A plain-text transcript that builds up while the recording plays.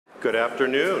Good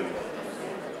afternoon.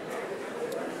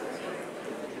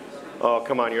 Oh,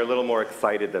 come on, you're a little more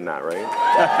excited than that, right?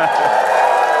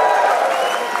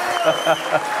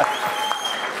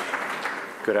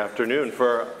 Good afternoon.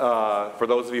 For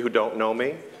those of you who don't know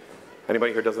me,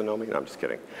 anybody here doesn't know me? No, I'm just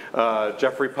kidding.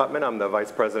 Jeffrey Putman, I'm the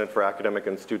Vice President for Academic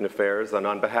and Student Affairs, and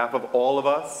on behalf of all of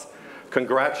us,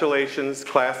 congratulations,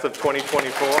 class of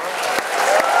 2024.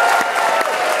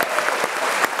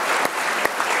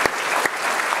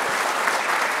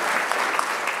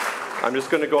 I'm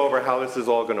just going to go over how this is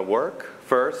all going to work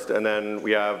first, and then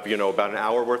we have, about an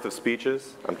hour worth of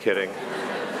speeches. I'm kidding.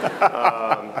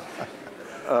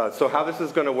 So how this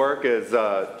is going to work is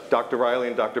Dr. Riley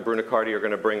and Dr. Brunicardi are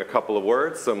going to bring a couple of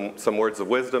words, some words of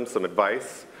wisdom, some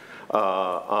advice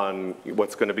on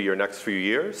what's going to be your next few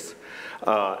years.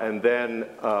 And then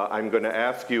I'm going to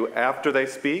ask you, after they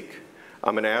speak,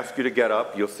 I'm going to ask you to get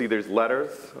up. You'll see there's letters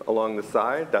along the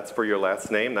side. That's for your last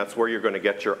name. That's where you're going to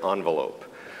get your envelope.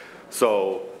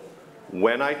 So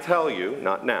when I tell you,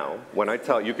 not now, when I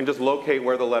tell you, you can just locate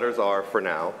where the letters are for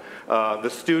now. The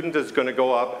student is going to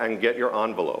go up and get your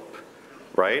envelope,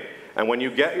 right? And when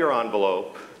you get your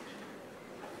envelope,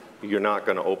 you're not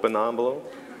going to open the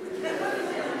envelope.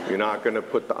 You're not going to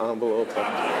put the envelope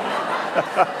up,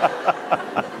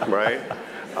 right?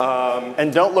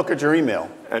 And don't look at your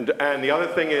email. And the other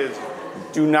thing is,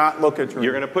 do not look at your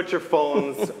You're going to put your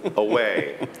phones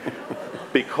away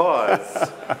because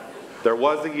there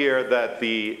was a year that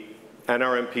the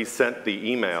NRMP sent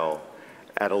the email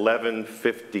at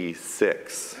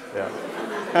 11:56. Yeah.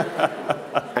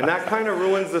 And that kind of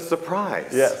ruins the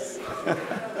surprise. Yes.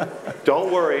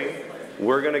 Don't worry,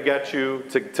 we're going to get you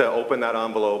to open that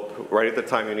envelope right at the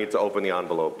time you need to open the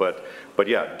envelope. But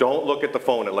yeah, don't look at the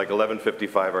phone at like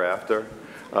 11:55 or after,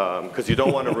 because you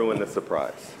don't want to ruin the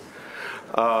surprise.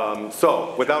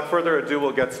 So without further ado,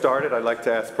 we'll get started. I'd like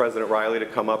to ask President Riley to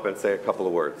come up and say a couple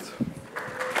of words.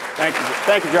 Thank you,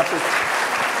 Jeffrey.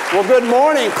 Well, good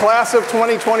morning, class of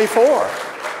 2024.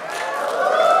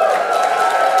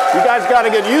 You guys got to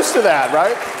get used to that,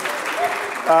 right?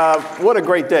 What a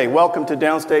great day. Welcome to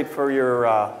Downstate for your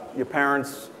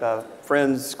parents,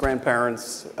 friends,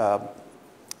 grandparents.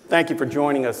 Thank you for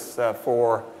joining us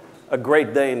for a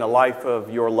great day in the life of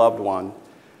your loved one.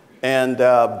 And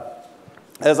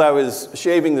as I was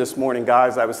shaving this morning,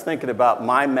 guys, I was thinking about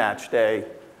my match day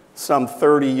some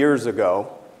 30 years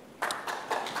ago.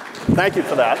 Thank you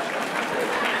for that.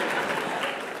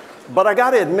 But I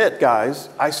got to admit, guys,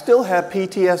 I still have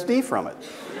PTSD from it.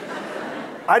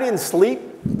 I didn't sleep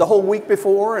the whole week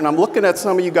before, and I'm looking at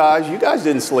some of you guys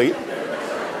didn't sleep.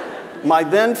 My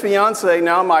then fiance,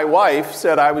 now my wife,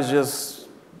 said I was just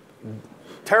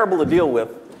terrible to deal with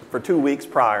for 2 weeks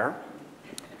prior.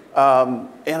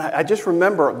 And I just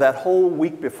remember that whole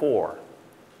week before,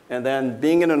 and then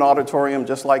being in an auditorium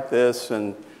just like this,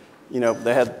 and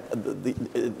they had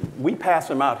we pass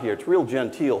them out here. It's real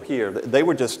genteel here. They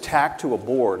were just tacked to a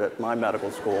board at my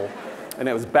medical school, and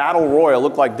it was battle royal.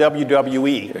 Looked like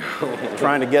WWE,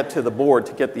 trying to get to the board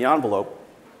to get the envelope.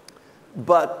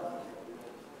 But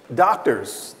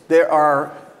doctors, there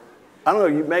are, I don't know,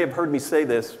 you may have heard me say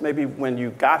this, maybe when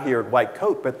you got here at White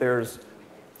Coat, but there's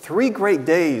 3 great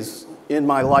days in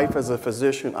my life as a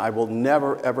physician I will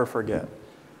never, ever forget.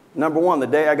 Number 1, the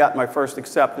day I got my first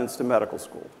acceptance to medical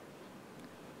school.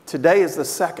 Today is the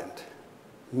second,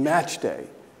 match day,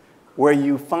 where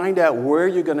you find out where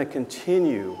you're going to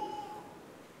continue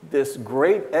this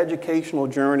great educational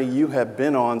journey you have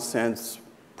been on since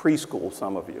preschool,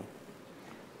 some of you.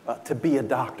 To be a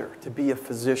doctor, to be a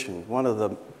physician, one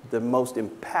of the most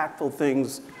impactful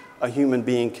things a human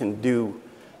being can do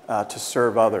to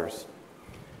serve others.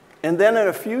 And then in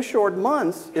a few short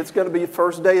months, it's going to be the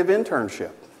first day of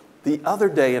internship. The other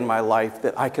day in my life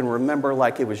that I can remember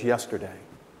like it was yesterday.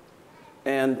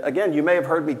 And again, you may have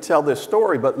heard me tell this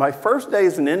story, but my first day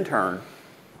as an intern,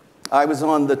 I was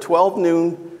on the 12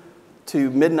 noon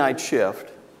to midnight shift.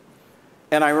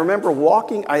 And I remember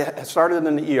walking, I started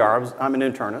in the ER, I'm an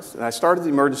internist, and I started in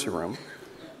the emergency room.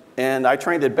 And I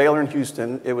trained at Baylor in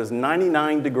Houston. It was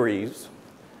 99 degrees.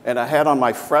 And I had on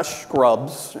my fresh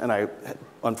scrubs, and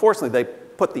unfortunately, they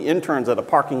put the interns at a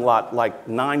parking lot like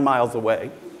 9 miles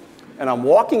away. And I'm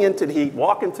walking into the heat,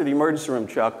 walking to the emergency room,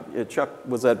 Chuck. Chuck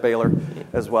was at Baylor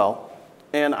as well.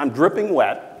 And I'm dripping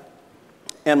wet,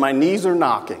 and my knees are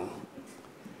knocking.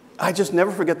 I just never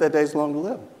forget that day as long to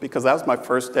live, because that was my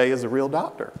first day as a real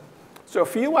doctor. So a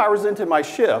few hours into my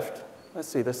shift, let's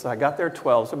see, I got there at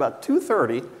 12, so about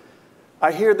 2:30,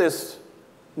 I hear this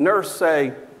nurse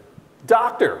say,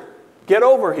 "Doctor, get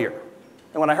over here."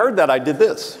 And when I heard that, I did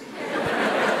this.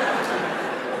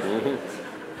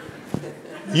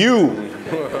 You.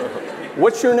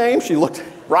 What's your name? She looked,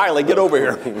 Riley, get over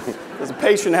here. There's a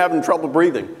patient having trouble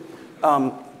breathing.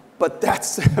 But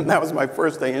that was my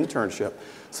first day internship.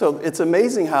 So it's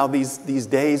amazing how these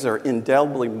days are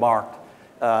indelibly marked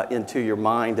into your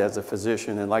mind as a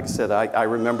physician. And like I said, I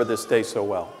remember this day so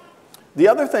well. The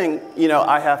other thing,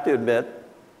 I have to admit,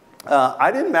 I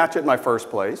didn't match it my first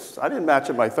place. I didn't match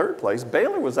it my third place.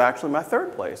 Baylor was actually my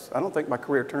third place. I don't think my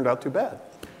career turned out too bad.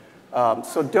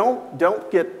 So don't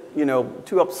get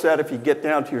too upset if you get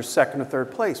down to your second or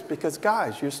third place, because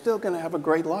guys, you're still going to have a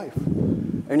great life,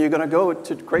 and you're going to go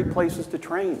to great places to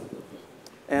train.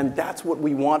 And that's what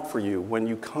we want for you when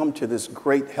you come to this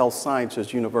great health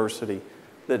sciences university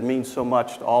that means so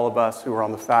much to all of us who are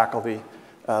on the faculty,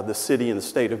 the city, and the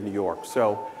state of New York.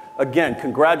 So again,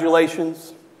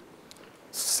 congratulations.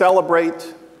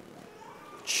 Celebrate,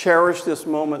 cherish this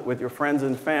moment with your friends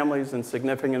and families and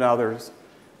significant others,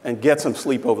 and get some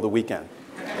sleep over the weekend.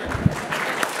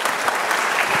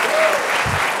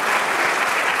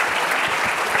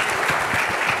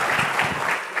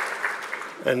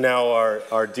 And now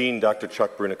our Dean, Dr.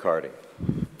 Chuck Brunicardi.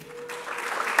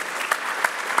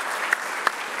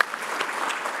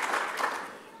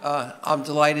 I'm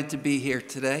delighted to be here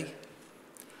today.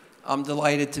 I'm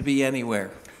delighted to be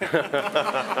anywhere.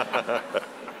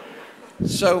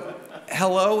 So,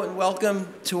 hello and welcome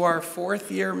to our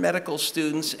fourth-year medical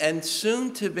students and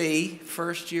soon-to-be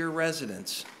first-year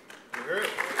residents.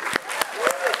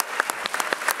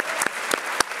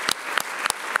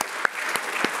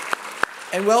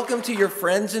 And welcome to your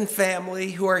friends and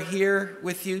family who are here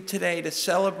with you today to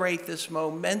celebrate this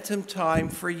momentum time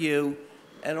for you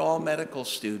and all medical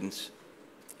students.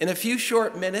 In a few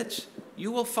short minutes,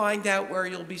 you will find out where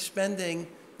you'll be spending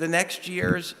the next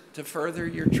years to further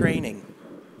your training.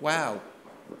 Wow.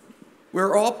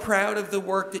 We're all proud of the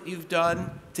work that you've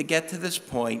done to get to this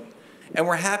point, and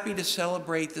we're happy to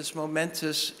celebrate this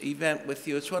momentous event with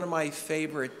you. It's one of my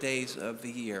favorite days of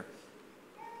the year.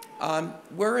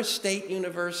 We're a state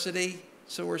university,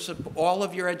 so all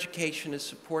of your education is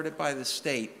supported by the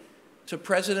state. So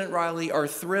President Riley are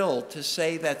thrilled to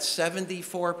say that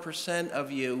 74%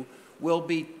 of you will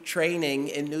be training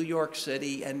in New York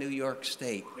City and New York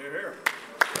State. Hear, hear.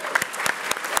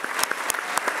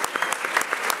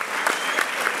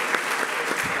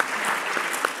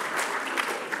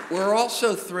 We're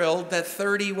also thrilled that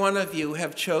 31 of you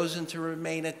have chosen to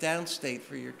remain at Downstate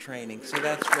for your training, so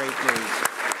that's great news.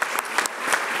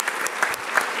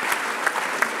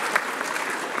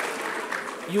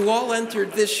 You all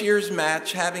entered this year's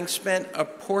match having spent a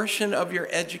portion of your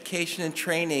education and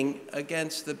training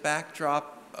against the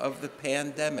backdrop of the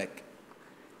pandemic.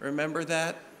 Remember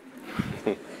that?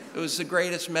 It was the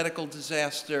greatest medical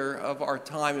disaster of our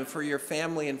time, and for your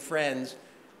family and friends,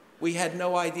 we had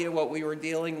no idea what we were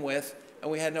dealing with,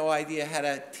 and we had no idea how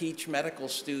to teach medical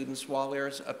students while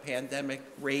there's a pandemic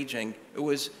raging. It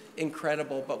was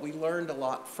incredible, but we learned a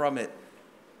lot from it.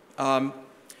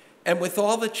 And with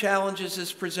all the challenges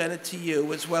this presented to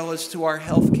you, as well as to our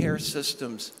healthcare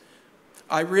systems,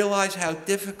 I realize how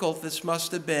difficult this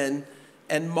must have been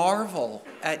and marvel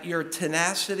at your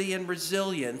tenacity and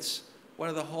resilience, one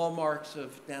of the hallmarks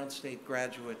of Downstate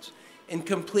graduates, in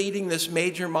completing this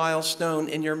major milestone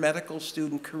in your medical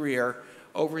student career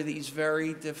over these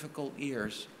very difficult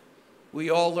years. We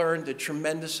all learned a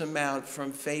tremendous amount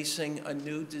from facing a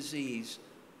new disease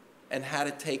and how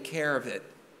to take care of it.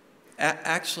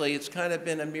 Actually, it's kind of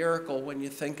been a miracle when you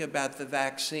think about the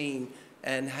vaccine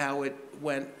and how it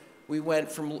went. We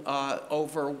went from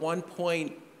over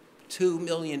 1.2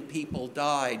 million people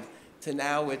died to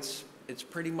now it's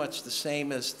pretty much the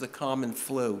same as the common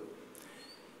flu.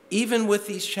 Even with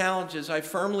these challenges, I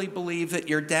firmly believe that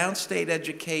your downstate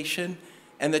education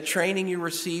and the training you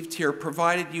received here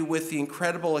provided you with the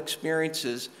incredible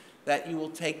experiences that you will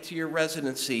take to your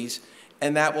residencies,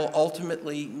 and that will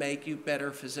ultimately make you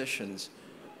better physicians.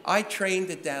 I trained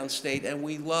at Downstate, and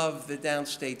we love the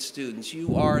Downstate students.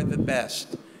 You are the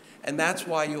best. And that's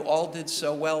why you all did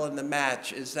so well in the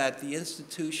match, is that the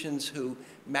institutions who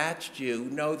matched you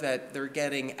know that they're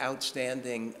getting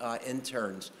outstanding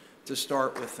interns to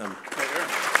start with them.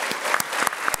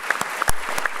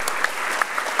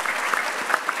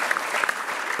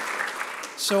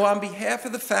 So on behalf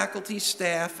of the faculty,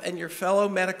 staff, and your fellow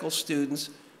medical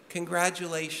students,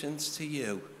 congratulations to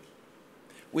you.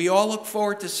 We all look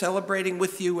forward to celebrating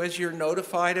with you as you're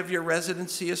notified of your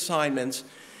residency assignments,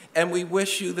 and we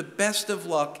wish you the best of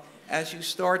luck as you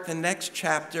start the next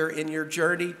chapter in your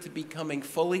journey to becoming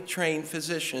fully trained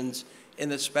physicians in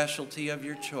the specialty of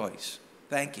your choice.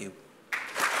 Thank you.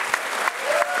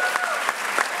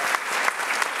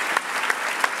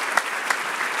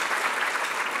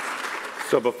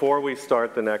 So before we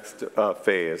start the next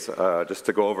phase, just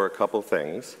to go over a couple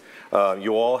things,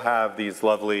 you all have these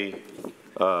lovely,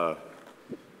 I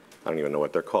don't even know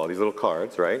what they're called, these little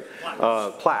cards, right?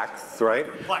 Plaques, right?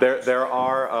 Plaques. There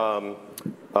are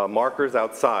markers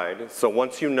outside, so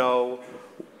once you know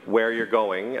where you're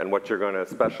going and what you're going to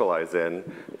specialize in,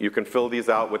 you can fill these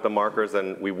out with the markers,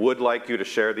 and we would like you to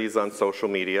share these on social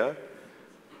media,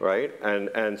 right?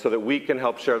 And so that we can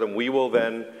help share them. We will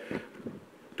then,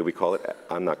 do we call it,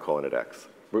 I'm not calling it X.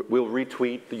 We'll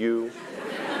retweet you.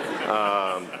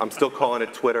 I'm still calling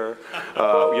it Twitter.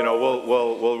 You know,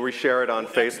 we'll reshare it on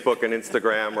Facebook and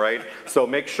Instagram, right? So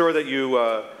make sure that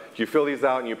you fill these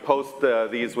out and you post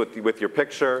these with your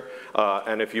picture.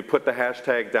 And if you put the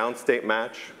hashtag Downstate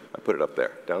Match, I put it up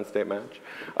there, Downstate Match,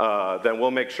 then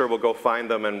we'll make sure we'll go find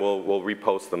them and we'll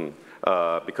repost them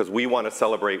because we want to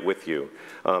celebrate with you.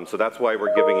 So that's why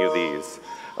we're giving you these.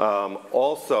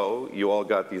 Also, you all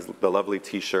got the lovely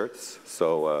T-shirts.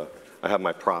 So I have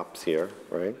my props here,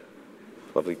 right?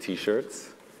 Lovely T-shirts.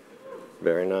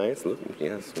 Very nice. Look,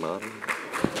 yes, modern.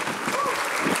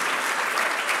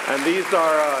 And these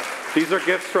are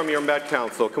gifts from your Med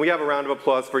Council. Can we have a round of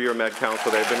applause for your Med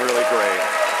Council? They've been really great.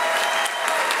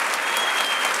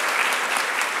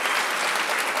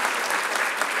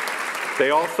 They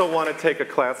also want to take a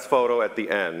class photo at the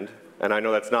end. And I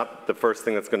know that's not the first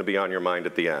thing that's going to be on your mind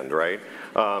at the end, right?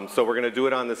 So we're going to do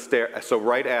it on the stair. So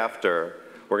right after,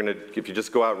 we're going to, if you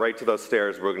just go out right to those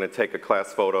stairs, we're going to take a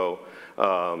class photo.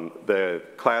 The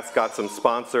class got some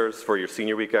sponsors for your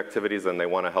senior week activities, and they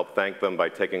want to help thank them by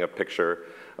taking a picture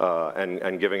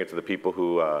and giving it to the people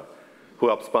who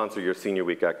helped sponsor your senior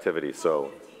week activities. So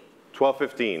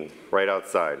 12:15, right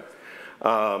outside.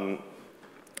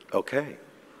 Okay,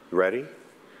 ready?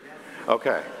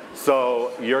 Okay.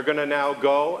 So you're going to now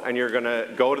go, and you're going to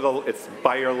go to it's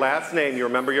by your last name. You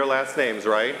remember your last names,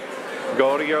 right?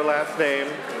 Go to your last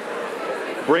name.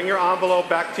 Bring your envelope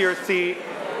back to your seat,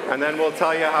 and then we'll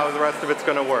tell you how the rest of it's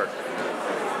going to work.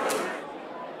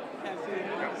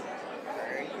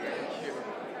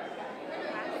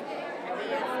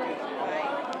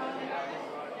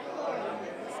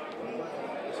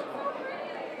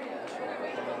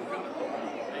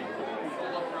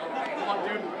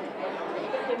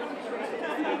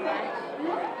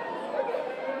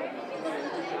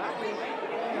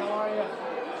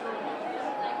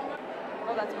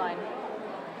 Oh, that's mine.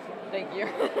 Thank you.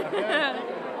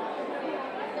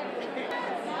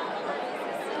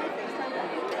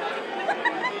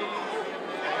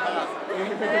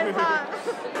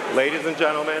 Ladies and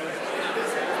gentlemen,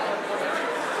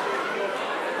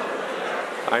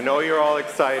 I know you're all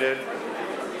excited.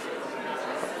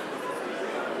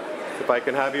 If I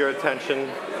can have your attention,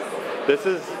 this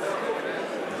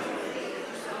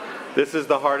is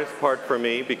the hardest part for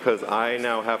me because I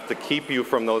now have to keep you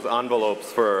from those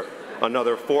envelopes for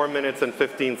another 4 minutes and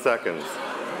 15 seconds.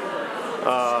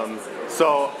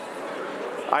 So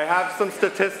I have some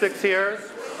statistics here,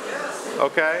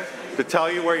 okay, to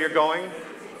tell you where you're going.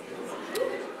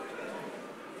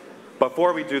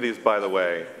 Before we do these, by the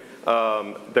way,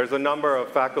 there's a number of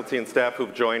faculty and staff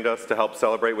who've joined us to help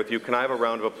celebrate with you. Can I have a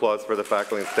round of applause for the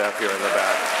faculty and staff here in the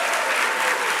back?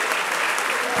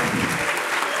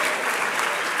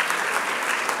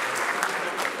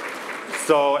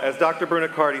 So as Dr.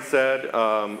 Brunicardi said,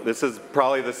 this is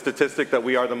probably the statistic that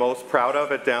we are the most proud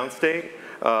of at Downstate.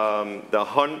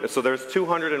 So there's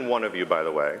 201 of you, by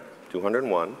the way,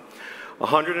 201.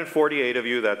 148 of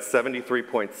you, that's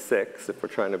 73.6, if we're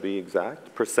trying to be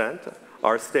exact, percent,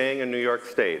 are staying in New York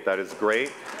State. That is great.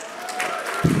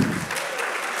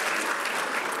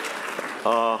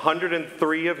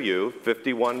 103 of you,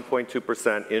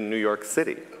 51.2%, in New York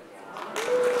City.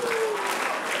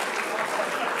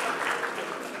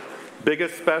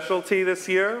 Biggest specialty this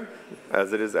year,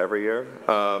 as it is every year,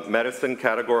 medicine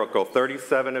categorical.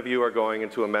 37 of you are going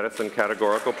into a medicine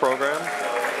categorical program.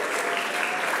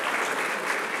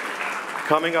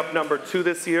 Coming up number 2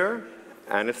 this year,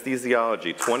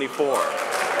 anesthesiology, 24.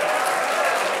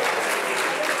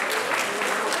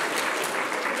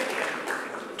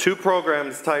 Two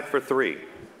programs tied for 3,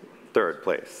 third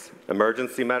place.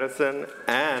 Emergency medicine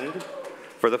and,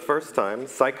 for the first time,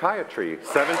 psychiatry,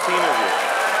 17 of you.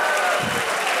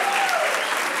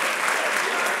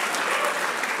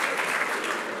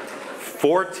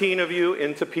 14 of you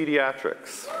into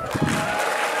pediatrics.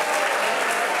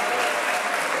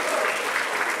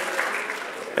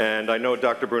 And I know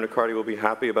Dr. Brunicardi will be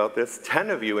happy about this. 10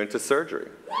 of you into surgery.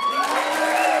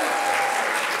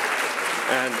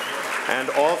 And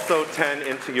also 10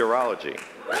 into urology.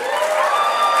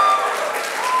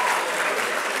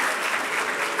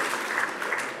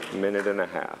 Minute and a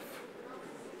half.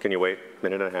 Can you wait a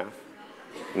minute and a half?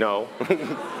 No.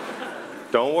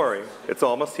 Don't worry, it's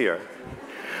almost here.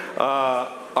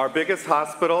 Our biggest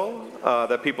hospital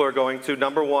that people are going to,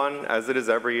 number one, as it is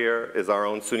every year, is our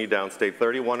own SUNY Downstate.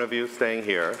 31 of you staying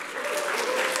here.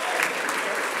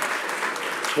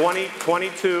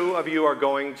 22 of you are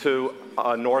going to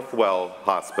Northwell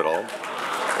Hospital.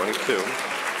 22.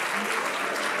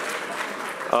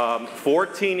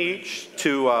 14 each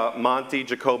to Monty,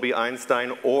 Jacobi,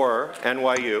 Einstein, or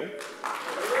NYU.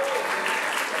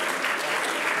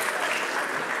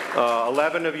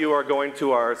 11 of you are going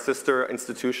to our sister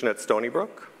institution at Stony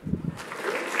Brook.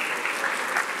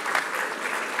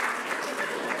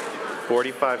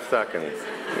 45 seconds.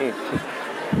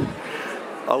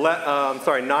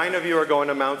 9 of you are going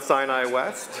to Mount Sinai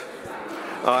West,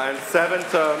 and 7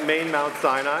 to Maine Mount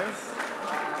Sinai.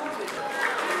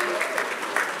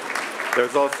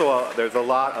 There's also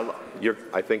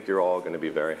I think you're all going to be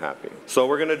very happy. So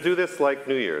we're going to do this like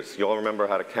New Year's. You all remember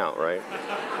how to count, right?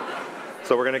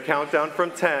 So we're going to count down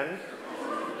from 10,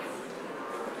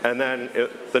 and then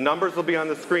the numbers will be on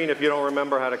the screen if you don't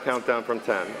remember how to count down from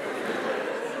 10.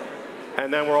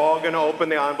 And then we're all going to open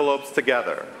the envelopes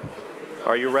together.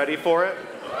 Are you ready for it?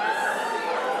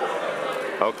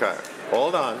 Okay,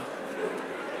 hold on.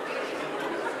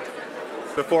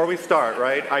 Before we start,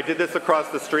 right, I did this across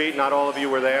the street. Not all of you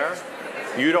were there.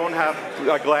 You don't have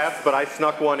a glass, but I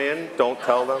snuck one in. Don't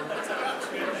tell them.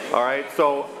 All right,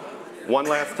 so one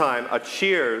last time, a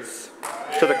cheers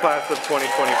to the class of 2024.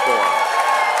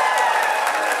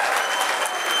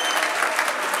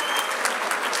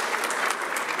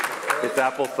 It's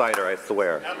apple cider, I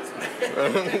swear.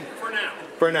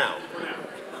 For now.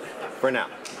 For now.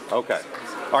 Okay.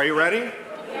 Are you ready?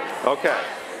 Okay.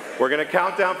 We're going to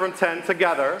count down from 10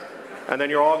 together, and then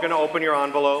you're all going to open your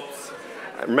envelopes.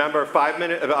 Remember,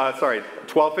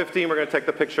 12:15, we're going to take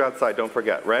the picture outside. Don't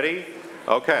forget. Ready?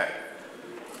 Okay.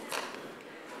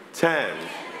 10,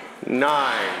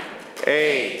 9,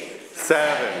 8,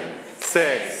 7,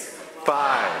 6,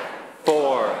 5,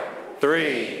 4,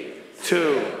 3,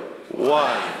 2,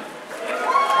 1.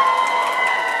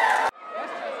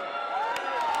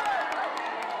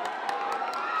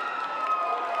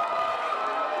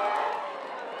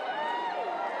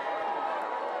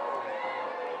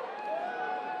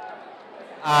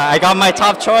 I got my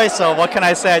top choice, so what can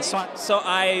I say? So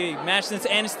I matched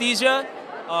into anesthesia.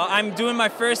 I'm doing my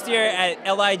first year at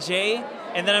LIJ,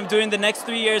 and then I'm doing the next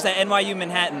 3 years at NYU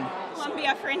Manhattan.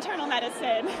 Columbia for internal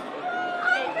medicine.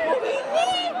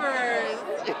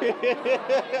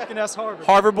 That's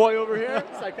Harvard boy over here,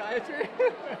 psychiatry.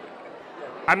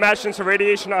 I matched into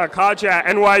radiation oncology at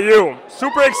NYU.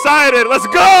 Super excited, let's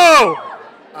go!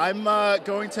 I'm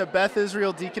going to Beth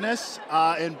Israel Deaconess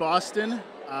in Boston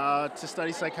to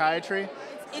study psychiatry.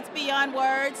 It's beyond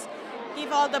words.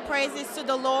 Give all the praises to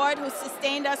the Lord who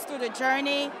sustained us through the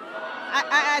journey.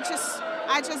 I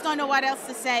just don't know what else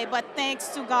to say, but thanks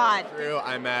to God.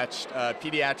 I matched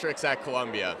pediatrics at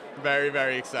Columbia. Very,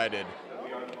 very excited.